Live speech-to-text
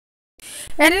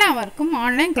എല്ലാവർക്കും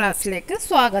ഓൺലൈൻ ക്ലാസ്സിലേക്ക്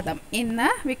സ്വാഗതം. ഇന്ന്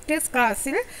വിക്ടേഴ്സ്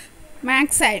ക്ലാസ്സിൽ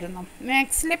മാത്സ് ആയിരുന്നു.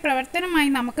 മാത്സിലെ പ്രവർത്തനമായി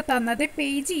നമുക്ക് തന്നത്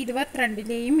പേജ്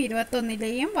 22ലെയും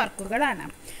 21ലെയും വർക്കുകളാണ്.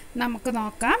 നമുക്ക്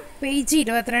നോക്കാം. പേജ്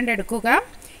 22 എടുക്കുക.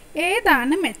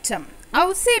 ഏതാണ് മെച്ചം?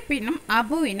 ഔസേപ്പിനും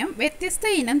അബുവിനും വ്യത്യസ്ത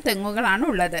ഇനം തെങ്ങുകളാണ്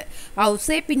ഉള്ളത്.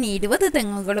 ഔസേപ്പിന് 20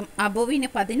 തെങ്ങുകളും അബുവിന്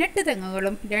 18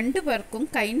 തെങ്ങുകളും രണ്ടുപേർക്കും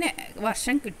കഴിഞ്ഞ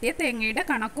വർഷം കിട്ടിയ തേങ്ങയുടെ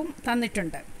കണക്കും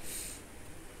തന്നിട്ടുണ്ട്.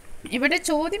 ഇവിടെ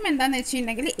ചോദ്യം എന്താണെന്ന്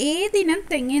വെച്ചിട്ടുണ്ടെങ്കിൽ ഏതിനം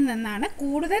തെങ്ങിൽ നിന്നാണ്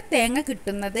കൂടുതൽ തേങ്ങ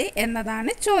കിട്ടുന്നത്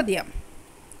എന്നതാണ് ചോദ്യം.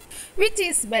 Which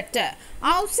is better?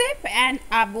 Ausep and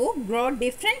Abu grow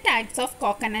different types of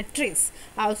coconut trees.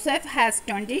 Ausep has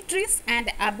 20 trees and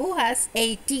Abu has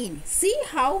 18. See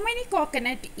how many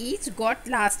coconut each got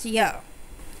last year.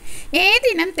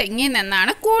 ഏതിനം തെങ്ങിൽ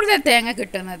നിന്നാണ് കൂടുതൽ തേങ്ങ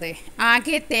കിട്ടുന്നത്?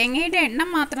 ആകെ തേങ്ങയുടെ എണ്ണം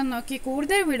മാത്രം നോക്കി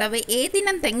കൂടുതൽ വിളവ്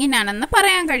ഏതിനം തെങ്ങിനാണെന്ന്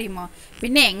പറയാൻ കഴിയുമോ?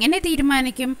 പിന്നെ എങ്ങനെ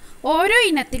തീരുമാനിക്കും? ഓരോ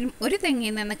ഇനത്തിലും ഒരു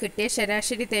തെങ്ങിൽ നിന്ന് കിട്ടിയ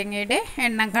ശരാശരി തേങ്ങയുടെ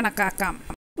എണ്ണം കണക്കാക്കാം.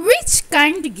 Which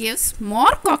kind gives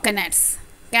more coconuts?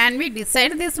 Can we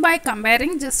decide this by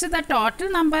comparing just the total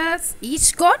numbers each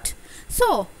got? So,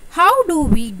 how do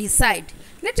we decide?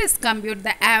 Let us compute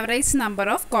the average number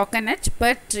of coconuts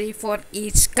per tree for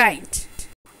each kind.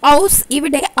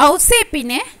 ഇവിടെ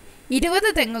ഔസേപ്പിന് 20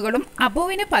 തെങ്ങുകളും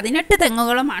അബുവിന് 18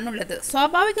 തെങ്ങുകളുമാണുള്ളത്.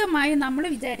 സ്വാഭാവികമായും നമ്മൾ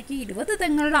വിചാരിക്കും 20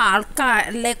 തെങ്ങുള്ള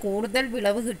ആൾക്കാരിലെ കൂടുതൽ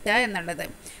വിളവ് കിട്ടുക എന്നുള്ളത്.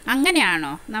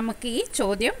 അങ്ങനെയാണോ? നമുക്ക് ഈ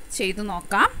ചോദ്യം ചെയ്തു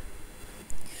നോക്കാം.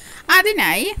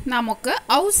 അതിനായി നമുക്ക്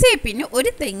ഔസേപ്പിന്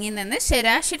ഒരു തെങ്ങിൽ നിന്ന്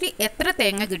ശരാശരി എത്ര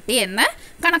തേങ്ങ കിട്ടി എന്ന്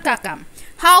കണക്കാക്കാം.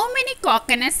 How many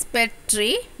coconuts per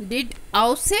tree did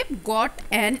Ausep got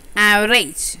an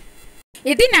average?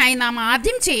 ഇതിനായി നാം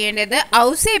ആദ്യം ചെയ്യേണ്ടത്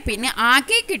ഔസേപ്പിന്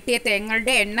ആകെ കിട്ടിയ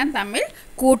തേങ്ങകളുടെ എണ്ണം തമ്മിൽ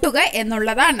കൂട്ടുക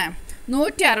എന്നുള്ളതാണ്.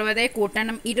 160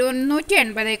 കൂട്ടണം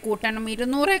 280 കൂട്ടണം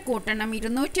 200 കൂട്ടണം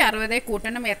 260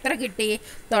 കൂട്ടണം എത്ര കിട്ടി?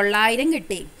 900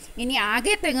 കിട്ടി. ഇനി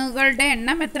ആകെ തെങ്ങുകളുടെ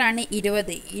എണ്ണം എത്രയാണ്?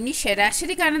 20. ഇനി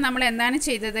ശരാശരി കാരണം നമ്മൾ എന്താണ്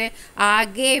ചെയ്തത്?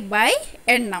 ആകെ ബൈ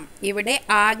എണ്ണം. ഇവിടെ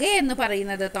ആകെ എന്ന്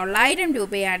പറയുന്നത് 900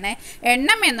 രൂപയാണ്,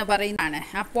 എണ്ണം എന്ന് പറയുന്നതാണ്.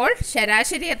 അപ്പോൾ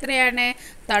ശരാശരി എത്രയാണ്?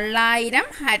 900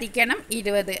 ഹരിക്കണം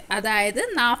 20, അതായത്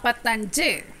 45.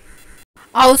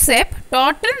 Ausep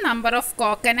total number of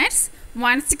coconuts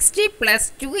 160 plus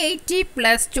 280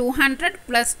 plus 200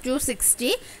 plus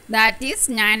 260, that is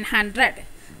 900.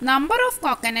 Number of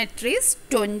coconut trees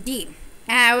 20.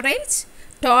 Average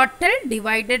total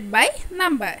divided by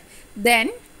number. Then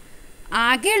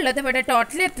ആകെ ഉള്ളത് ഇവിടെ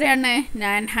ടോട്ടൽ എത്രയാണ്?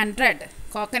 900.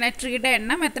 കോക്കനട്ട് ട്രീയുടെ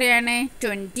എണ്ണം എത്രയാണ്?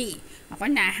 20. അപ്പോൾ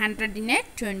 900നെ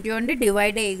 20 കൊണ്ട്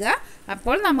ഡിവൈഡ് ചെയ്യുക.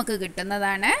 അപ്പോൾ നമുക്ക്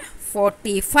കിട്ടുന്നതാണ്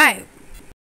 45.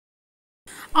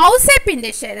 ഔസേപ്പിൻ്റെ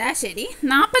ശരാശരി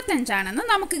 45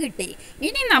 നമുക്ക് കിട്ടി.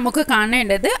 ഇനി നമുക്ക്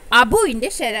കാണേണ്ടത് അബുവിൻ്റെ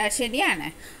ശരാശരിയാണ്.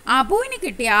 അബുവിന്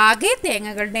കിട്ടിയ ആകെ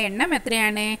തേങ്ങകളുടെ എണ്ണം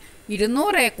എത്രയാണ്?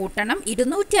 200 കൂട്ടണം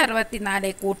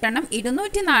 264 കൂട്ടണം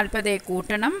 240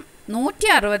 കൂട്ടണം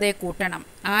 160 കൂട്ടണം.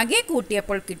 ആകെ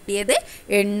കൂട്ടിയപ്പോൾ കിട്ടിയത്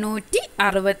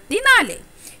 864.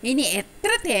 ഇനി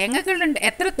എത്ര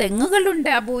തെങ്ങുകളുണ്ട്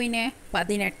അബുവിന്?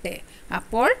 18.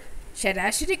 അപ്പോൾ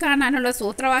ശരാശരി കാണാനുള്ള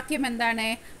സൂത്രവാക്യം എന്താണ്?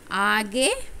 ആകെ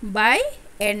ബൈ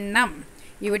എണ്ണം.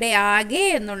 ഇവിടെ ആകെ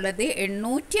എന്നുള്ളത്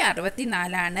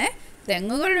 864,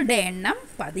 തെങ്ങുകളുടെ എണ്ണം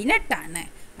 18.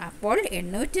 അപ്പോൾ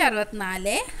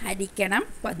 864 ഹരിക്കണം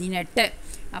 18.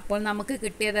 അപ്പോൾ നമുക്ക്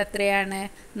കിട്ടിയത് എത്രയാണ്?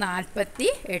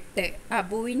 48.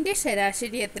 അബുവിൻ്റെ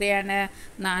ശരാശരി എത്രയാണ്?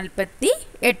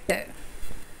 48.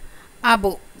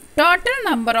 Abu total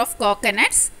number of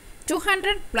coconuts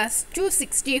 200 plus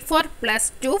 264 plus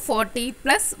 240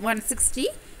 plus 160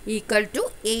 equal to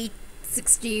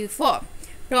 864.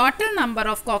 Total number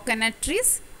of coconut trees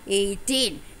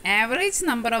 18. Average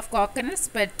number of coconuts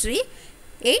per tree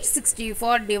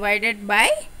 864 divided by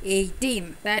 18,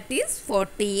 that is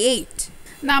 48.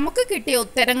 നമുക്ക് കിട്ടിയ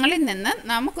ഉത്തരങ്ങളിൽ നിന്ന്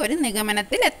നമുക്കൊരു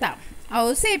നിഗമനത്തിലെത്താം.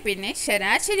 ഔസേപ്പിന്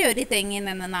ശരാശരി ഒരു തെങ്ങിൽ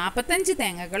നിന്ന് 45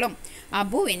 തേങ്ങകളും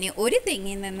അബുവിന് ഒരു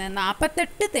തെങ്ങിൽ നിന്ന്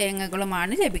 48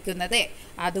 തേങ്ങകളുമാണ് ലഭിക്കുന്നത്.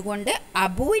 അതുകൊണ്ട്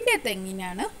അബുവിൻ്റെ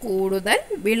തെങ്ങിനാണ് കൂടുതൽ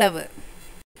വിളവ്.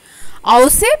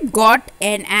 Ausep got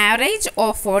an average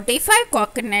of 45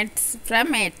 coconuts from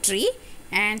a tree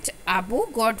and Abu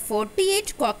got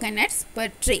 48 coconuts per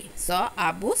tree. So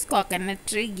Abu's coconut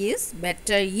tree gives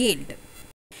better yield.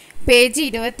 Page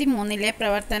 23ലെ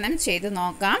പ്രവർത്തനം ചെയ്തു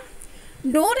നോക്കാം.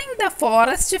 During the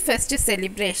Forest Fest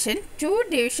celebration, 2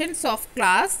 divisions of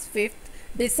class 5th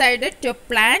decided to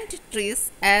plant trees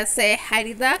as a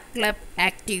Harida Club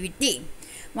activity.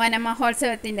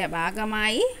 വനമഹോത്സവത്തിൻ്റെ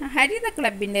ഭാഗമായി ഹരിത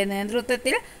ക്ലബിൻ്റെ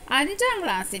നേതൃത്വത്തിൽ 5ാം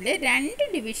ക്ലാസ്സിലെ 2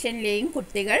 ഡിവിഷനിലെയും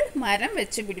കുട്ടികൾ മരം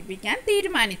വെച്ച് പിടിപ്പിക്കാൻ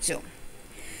തീരുമാനിച്ചു.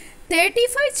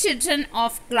 35 children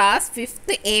of class 5th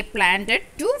A planted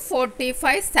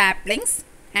 245 saplings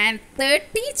and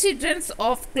 30 children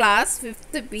of class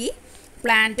 5th B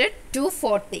planted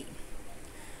 240.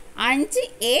 5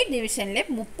 A ഡിവിഷനിലെ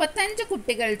 35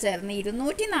 കുട്ടികൾ ചേർന്ന്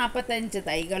 245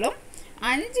 തൈകളും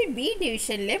 5 ബി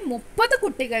ഡിവിഷനിലെ 30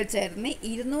 കുട്ടികൾ ചേർന്ന്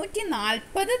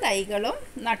 240 തൈകളും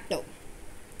നട്ടു.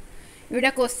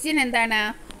 ഇവിടെ ക്വസ്റ്റ്യൻ എന്താണ്?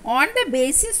 On the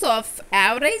basis of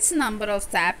average number of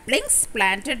saplings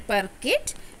planted per kit,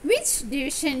 which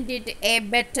division did a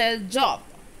better job?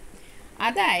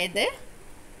 അതായത്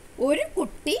ഒരു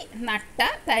കുട്ടി നട്ട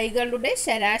തൈകളുടെ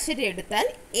ശരാശരി എടുത്താൽ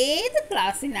ഏത്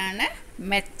ക്ലാസ്സിനാണ്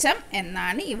മെച്ചം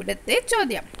എന്നാണ് ഇവിടുത്തെ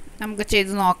ചോദ്യം. നമുക്ക്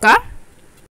ചെയ്തു നോക്കാം.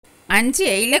 5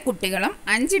 എയിലെ കുട്ടികളും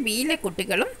 5 ബിയിലെ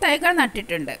കുട്ടികളും തൈകൾ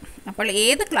നട്ടിട്ടുണ്ട്. അപ്പോൾ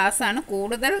ഏത് ക്ലാസ്സാണ്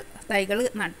കൂടുതൽ തൈകൾ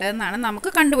നട്ടതെന്നാണ് നമുക്ക്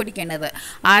കണ്ടുപിടിക്കേണ്ടത്.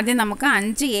 ആദ്യം നമുക്ക്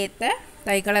 5 എത്തെ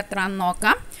തൈകൾ എത്രയാണെന്ന്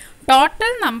നോക്കാം.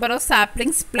 Total number of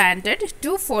saplings planted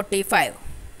 245.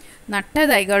 നട്ട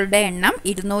തൈകളുടെ എണ്ണം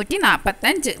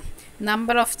 245.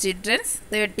 Number of children's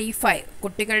 35.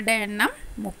 കുട്ടികളുടെ എണ്ണം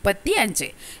 35.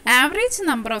 Average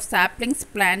number of saplings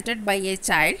planted by A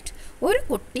child. ഒരു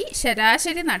കുട്ടി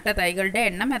ശരാശരി നട്ട തൈകളുടെ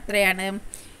എണ്ണം എത്രയാണ്?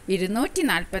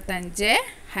 245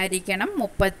 ഹരിക്കണം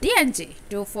 35.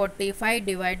 245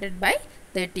 ഡിവൈഡഡ് ബൈ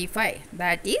 35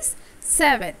 ദാറ്റ് ഈസ്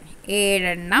 7. 7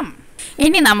 എണ്ണം.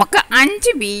 ഇനി നമുക്ക്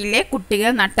 5 ബിയിലെ കുട്ടികൾ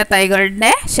നട്ട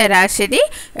തൈകളുടെ ശരാശരി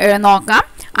നോക്കാം.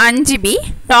 5 B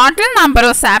total number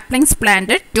of saplings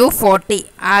planted 240.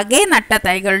 ആകെ നട്ട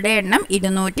തൈകളുടെ എണ്ണം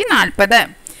 240.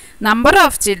 Number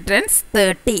of children's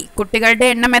 30. കുട്ടികളുടെ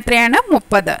എണ്ണം എത്രയാണ്?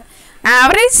 30.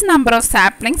 Average number of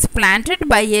saplings planted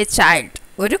by A child.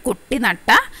 ഒരു കുട്ടി നട്ട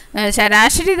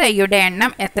ശരാശരി തൈയുടെ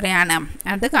എണ്ണം എത്രയാണ്?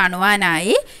 അത്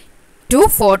കാണുവാനായി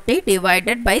 240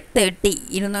 ഡിവൈഡഡ് ബൈ 30.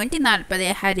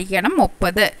 240 ഹരിക്കണം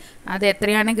 30. അത്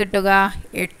എത്രയാണ് കിട്ടുക?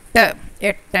 8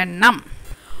 എണ്ണം.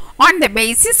 On the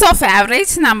basis of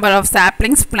average number of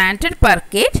saplings planted per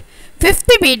kit,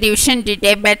 5th B division did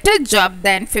a better job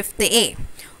than 5th A.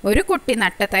 ഒരു കുട്ടി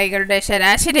നട്ട തൈകളുടെ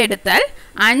ശരാശരി എടുത്താൽ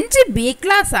 5 ബി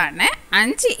ക്ലാസ് ആണ്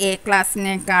 5 എ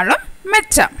ക്ലാസ്സിനേക്കാളും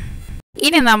മെച്ചം.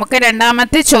 ഇനി നമുക്ക്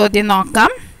രണ്ടാമത്തെ ചോദ്യം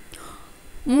നോക്കാം.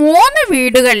 3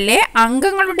 വീടുകളിലെ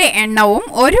അംഗങ്ങളുടെ എണ്ണവും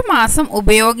ഒരു മാസം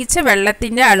ഉപയോഗിച്ച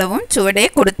വെള്ളത്തിൻ്റെ അളവും ചുവടെ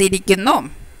കൊടുത്തിരിക്കുന്നു.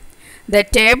 The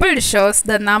table shows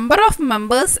the number of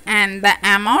members and the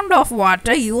amount of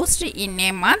water used in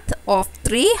a month of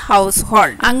 3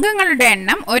 households. അംഗങ്ങളുടെ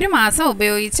എണ്ണം ഒരു മാസം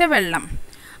ഉപയോഗിച്ച വെള്ളം.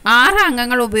 6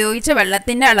 അംഗങ്ങൾ ഉപയോഗിച്ച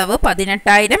വെള്ളത്തിൻ്റെ അളവ്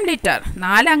 18,000 ലിറ്റർ.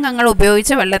 4 അംഗങ്ങൾ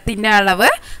ഉപയോഗിച്ച വെള്ളത്തിൻ്റെ അളവ്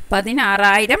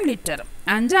 16,000 ലിറ്റർ.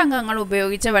 5 അംഗങ്ങൾ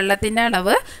ഉപയോഗിച്ച വെള്ളത്തിൻ്റെ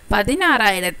അളവ്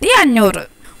 16,500.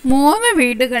 3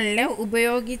 വീടുകളിലെ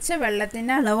ഉപയോഗിച്ച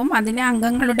വെള്ളത്തിൻ്റെ അളവും അതിലെ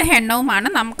അംഗങ്ങളുടെ എണ്ണവുമാണ്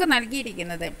നമുക്ക്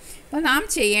നൽകിയിരിക്കുന്നത്. അപ്പോൾ നാം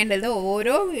ചെയ്യേണ്ടത്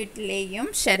ഓരോ വീട്ടിലെയും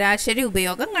ശരാശരി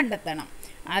ഉപയോഗം കണ്ടെത്തണം.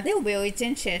 അത്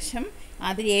ഉപയോഗിച്ചതിന് ശേഷം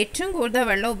അതിൽ ഏറ്റവും കൂടുതൽ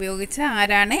വെള്ളം ഉപയോഗിച്ച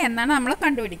ആരാണ് എന്നാണ് നമ്മൾ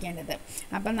കണ്ടുപിടിക്കേണ്ടത്.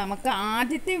 അപ്പം നമുക്ക്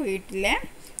ആദ്യത്തെ വീട്ടിലെ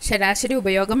ശരാശരി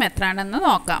ഉപയോഗം എത്രയാണെന്ന്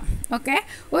നോക്കാം. ഓക്കെ,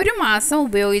 ഒരു മാസം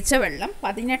ഉപയോഗിച്ച വെള്ളം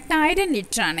 18,000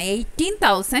 ലിറ്ററാണ്.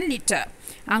 18,000 ലിറ്റർ.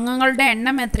 അംഗങ്ങളുടെ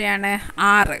എണ്ണം എത്രയാണ്?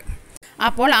 6.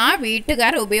 അപ്പോൾ ആ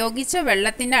വീട്ടുകാർ ഉപയോഗിച്ച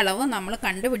വെള്ളത്തിൻ്റെ അളവ് നമ്മൾ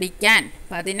കണ്ടുപിടിക്കാൻ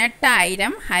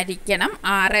 18,000 ഹരിക്കണം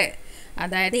 6.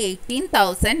 അതായത്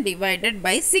 18,000 ഡിവൈഡഡ്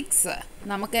ബൈ 6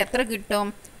 നമുക്ക് എത്ര കിട്ടും?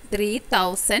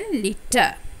 3,000 litre.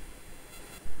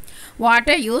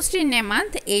 Water used in A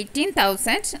month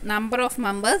 18,000. Number of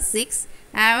members 6.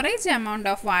 Average amount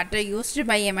of water used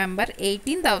by A member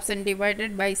 18,000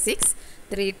 divided by 6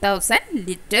 3,000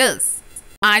 litres.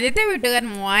 ആദ്യത്തെ വീട്ടുകാർ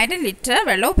 3000 ലിറ്റർ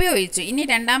വെള്ളം ഉപയോഗിച്ചു. ഇനി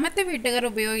രണ്ടാമത്തെ വീട്ടുകാർ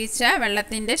ഉപയോഗിച്ച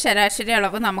വെള്ളത്തിൻ്റെ ശരാശരി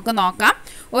അളവ് നമുക്ക് നോക്കാം.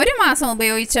 ഒരു മാസം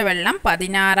ഉപയോഗിച്ച വെള്ളം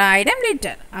 16,000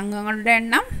 ലിറ്റർ. അംഗങ്ങളുടെ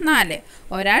എണ്ണം 4.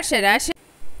 ഒരാൾ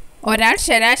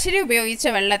ശരാശരി ഉപയോഗിച്ച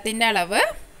വെള്ളത്തിൻ്റെ അളവ്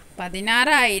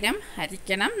 16,000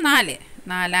 ഹരിക്കണം 4.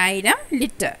 4,000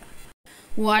 litre.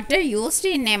 Water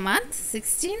used in A month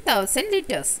 16,000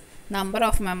 litres. Number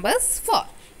of members 4.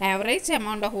 Average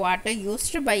amount of water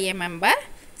used by A member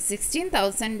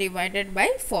 16,000 divided by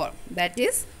 4 that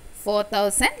is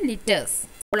 4,000 liters.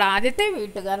 അപ്പോൾ ആദ്യത്തെ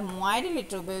വീട്ടുകാർ 3000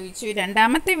 ലിറ്റർ ഉപയോഗിച്ചു.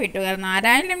 രണ്ടാമത്തെ വീട്ടുകാർ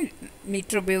 4000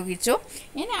 ലിറ്റർ ഉപയോഗിച്ചു.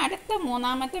 ഇനി അടുത്ത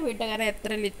മൂന്നാമത്തെ വീട്ടുകാർ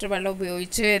എത്ര ലിറ്റർ വെള്ളം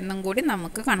ഉപയോഗിച്ചു എന്നും കൂടി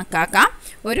നമുക്ക് കണക്കാക്കാം.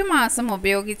 ഒരു മാസം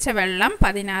ഉപയോഗിച്ച വെള്ളം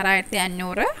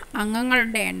 16,500.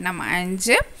 അംഗങ്ങളുടെ എണ്ണം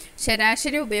 5.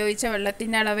 ശരാശരി ഉപയോഗിച്ച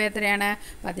വെള്ളത്തിൻ്റെ അളവ് എത്രയാണ്?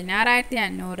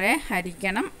 16,500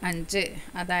 ഹരിക്കണം 5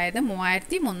 അതായത്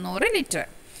 3,300 litre.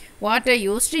 Water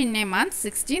used in a month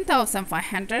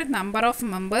 16,500. Number of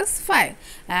members 5.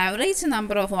 Average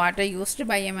number of water used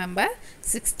by a member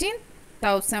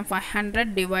 16,500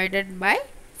 divided by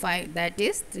 5 that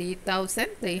is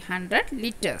 3,300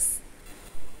 liters.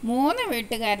 മൂന്ന്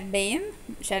വീട്ടുകാരുടെയും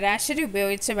ശരാശരി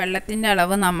ഉപയോഗിച്ച വെള്ളത്തിൻ്റെ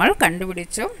അളവ് നമ്മൾ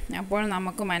കണ്ടുപിടിച്ചു. അപ്പോൾ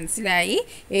നമുക്ക് മനസ്സിലായി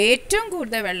ഏറ്റവും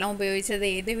കൂടുതൽ വെള്ളം ഉപയോഗിച്ചത്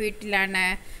ഏത് വീട്ടിലാണ്?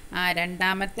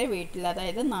 രണ്ടാമത്തെ വീട്ടിൽ,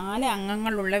 അതായത് 4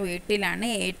 അംഗങ്ങളുള്ള വീട്ടിലാണ്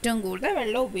ഏറ്റവും കൂടുതൽ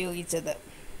വെള്ളം ഉപയോഗിച്ചത്.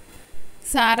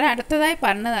 സാറ് അടുത്തതായി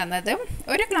പറഞ്ഞു തന്നത്,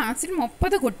 ഒരു ക്ലാസ്സിൽ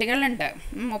 30 കുട്ടികളുണ്ട്,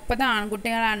 30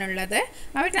 ആൺകുട്ടികളാണുള്ളത്.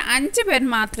 അവരിൽ 5 പേർ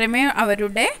മാത്രമേ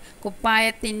അവരുടെ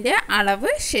കുപ്പായത്തിൻ്റെ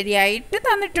അളവ് ശരിയായിട്ട്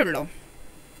തന്നിട്ടുള്ളൂ.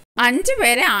 5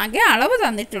 പേരെ ആകെ അളവ്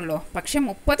തന്നിട്ടുള്ളൂ, പക്ഷെ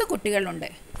 30 കുട്ടികളുണ്ട്.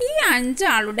 ഈ 5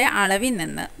 ആളുടെ അളവിൽ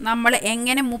നിന്ന് നമ്മൾ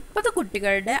എങ്ങനെ 30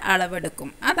 കുട്ടികളുടെ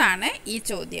അളവെടുക്കും? അതാണ് ഈ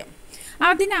ചോദ്യം.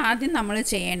 അതിനാദ്യം നമ്മൾ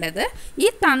ചെയ്യേണ്ടത് ഈ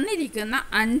തന്നിരിക്കുന്ന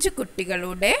 5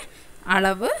 കുട്ടികളുടെ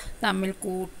അളവ് തമ്മിൽ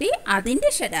കൂട്ടി അതിൻ്റെ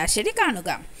ശരാശരി കാണുക.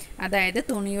 അതായത്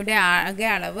തുണിയുടെ ആകെ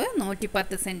അളവ്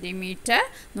 110 centimetre,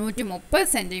 130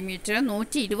 centimetre,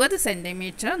 120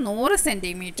 centimetre, 100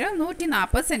 centimetre,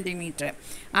 140 centimetre.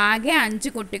 ആകെ 5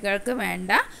 കുട്ടികൾക്ക്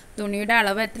വേണ്ട തുണിയുടെ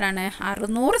അളവ് എത്രയാണ്?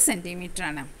 600 സെൻറ്റിമീറ്റർ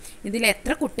ആണ്. ഇതിൽ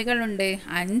എത്ര കുട്ടികളുണ്ട്?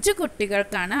 5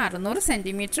 കുട്ടികൾക്കാണ് 600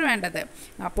 സെൻറ്റിമീറ്റർ വേണ്ടത്.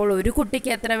 അപ്പോൾ ഒരു കുട്ടിക്ക്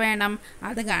എത്ര വേണം?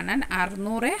 അത് കാണാൻ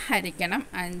 600 ഹരിക്കണം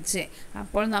 5.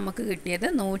 അപ്പോൾ നമുക്ക് കിട്ടിയത്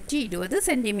 120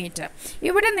 സെൻറ്റിമീറ്റർ.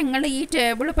 ഇവിടെ നിങ്ങൾ ഈ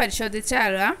ടേബിൾ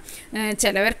പരിശോധിച്ചാൽ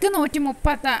ചിലവർക്ക്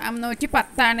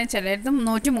 110 ചിലരത്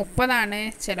 130,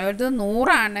 ചിലവരത്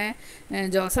 100,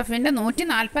 ജോസഫിൻ്റെ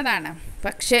 140.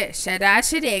 പക്ഷേ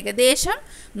ശരാശരി ഏകദേശം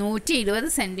 120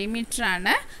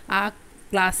 സെൻറ്റിമീറ്ററാണ് ആ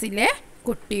ക്ലാസ്സിലെ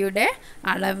കുട്ടിയുടെ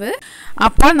അളവ്.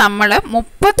 അപ്പോൾ നമ്മൾ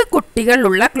 30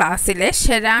 കുട്ടികളുള്ള ക്ലാസ്സിലെ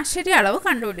ശരാശരി അളവ്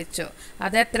കണ്ടുപിടിച്ചു.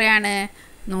 അതെത്രയാണ്?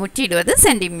 120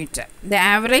 centimetre. The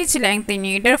average length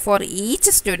needed for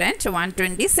each student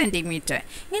 120 centimetre.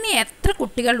 ഇനി എത്ര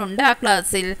കുട്ടികളുണ്ട് ആ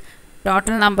ക്ലാസ്സിൽ?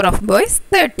 Total number of boys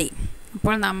 30.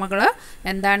 അപ്പോൾ നമ്മൾ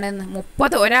എന്താണ്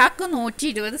 30, ഒരാൾക്ക്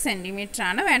 120 സെൻറ്റിമീറ്റർ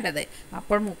ആണ് വേണ്ടത്.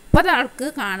 അപ്പോൾ 30 ആൾക്ക്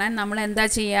കാണാൻ നമ്മൾ എന്താ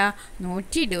ചെയ്യുക?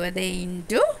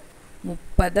 120 ×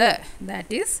 30,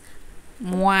 ദാറ്റ് ഈസ്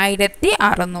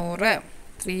 3600,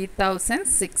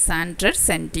 3600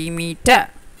 സെൻറ്റിമീറ്റർ.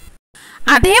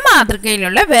 അതേ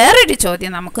മാതൃകയിലുള്ള വേറൊരു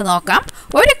ചോദ്യം നമുക്ക് നോക്കാം.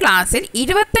 ഒരു ക്ലാസ്സിൽ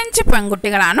 25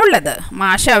 പെൺകുട്ടികളാണുള്ളത്.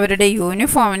 മാഷ് അവരുടെ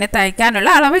യൂണിഫോമിന് തയ്ക്കാനുള്ള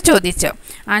അളവ് ചോദിച്ചു.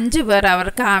 5 പേർ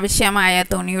അവർക്ക് ആവശ്യമായ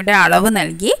തുണിയുടെ അളവ്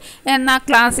നൽകി. എന്നാൽ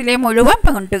ക്ലാസ്സിലെ മുഴുവൻ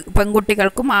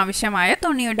പെൺകുട്ടികൾക്കും ആവശ്യമായ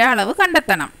തുണിയുടെ അളവ്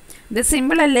കണ്ടെത്തണം. ഇത്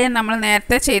സിമ്പിൾ അല്ലേ? നമ്മൾ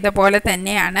നേരത്തെ ചെയ്ത പോലെ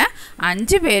തന്നെയാണ്.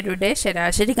 5 പേരുടെ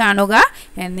ശരാശരി കാണുക,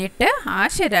 എന്നിട്ട് ആ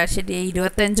ശരാശരി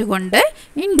 25 കൊണ്ട്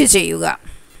ഇൻറ്റു ചെയ്യുക.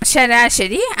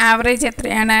 ശരാശരി ആവറേജ്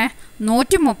എത്രയാണ്?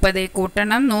 130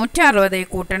 കൂട്ടണം 160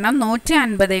 കൂട്ടണം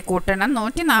 150 കൂട്ടണം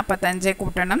 145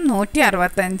 കൂട്ടണം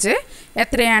 165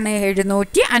 എത്രയാണ്?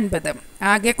 750.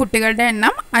 ആകെ കുട്ടികളുടെ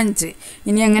എണ്ണം 5.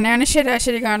 ഇനി എങ്ങനെയാണ്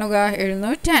ശരാശരി കാണുക?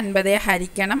 750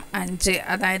 ഹരിക്കണം 5,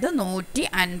 അതായത്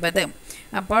 150.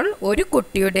 അപ്പോൾ ഒരു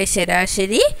കുട്ടിയുടെ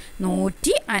ശരാശരി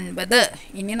 150.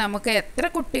 ഇനി നമുക്ക് എത്ര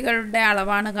കുട്ടികളുടെ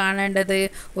അളവാണ് കാണേണ്ടത്?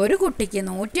 ഒരു കുട്ടിക്ക്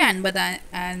 150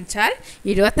 വെച്ചാൽ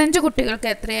 25 കുട്ടികൾക്ക്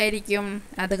എത്രയായിരിക്കും?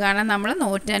 അത് കാണാൻ നമ്മൾ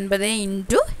 150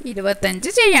 ×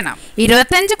 25 ചെയ്യണം.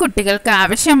 25 കുട്ടികൾക്ക്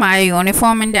ആവശ്യമായ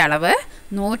യൂണിഫോമിൻ്റെ അളവ്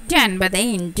 150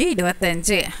 ×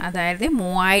 25, അതായത്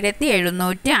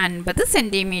 3750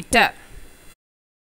 സെൻറ്റിമീറ്റർ.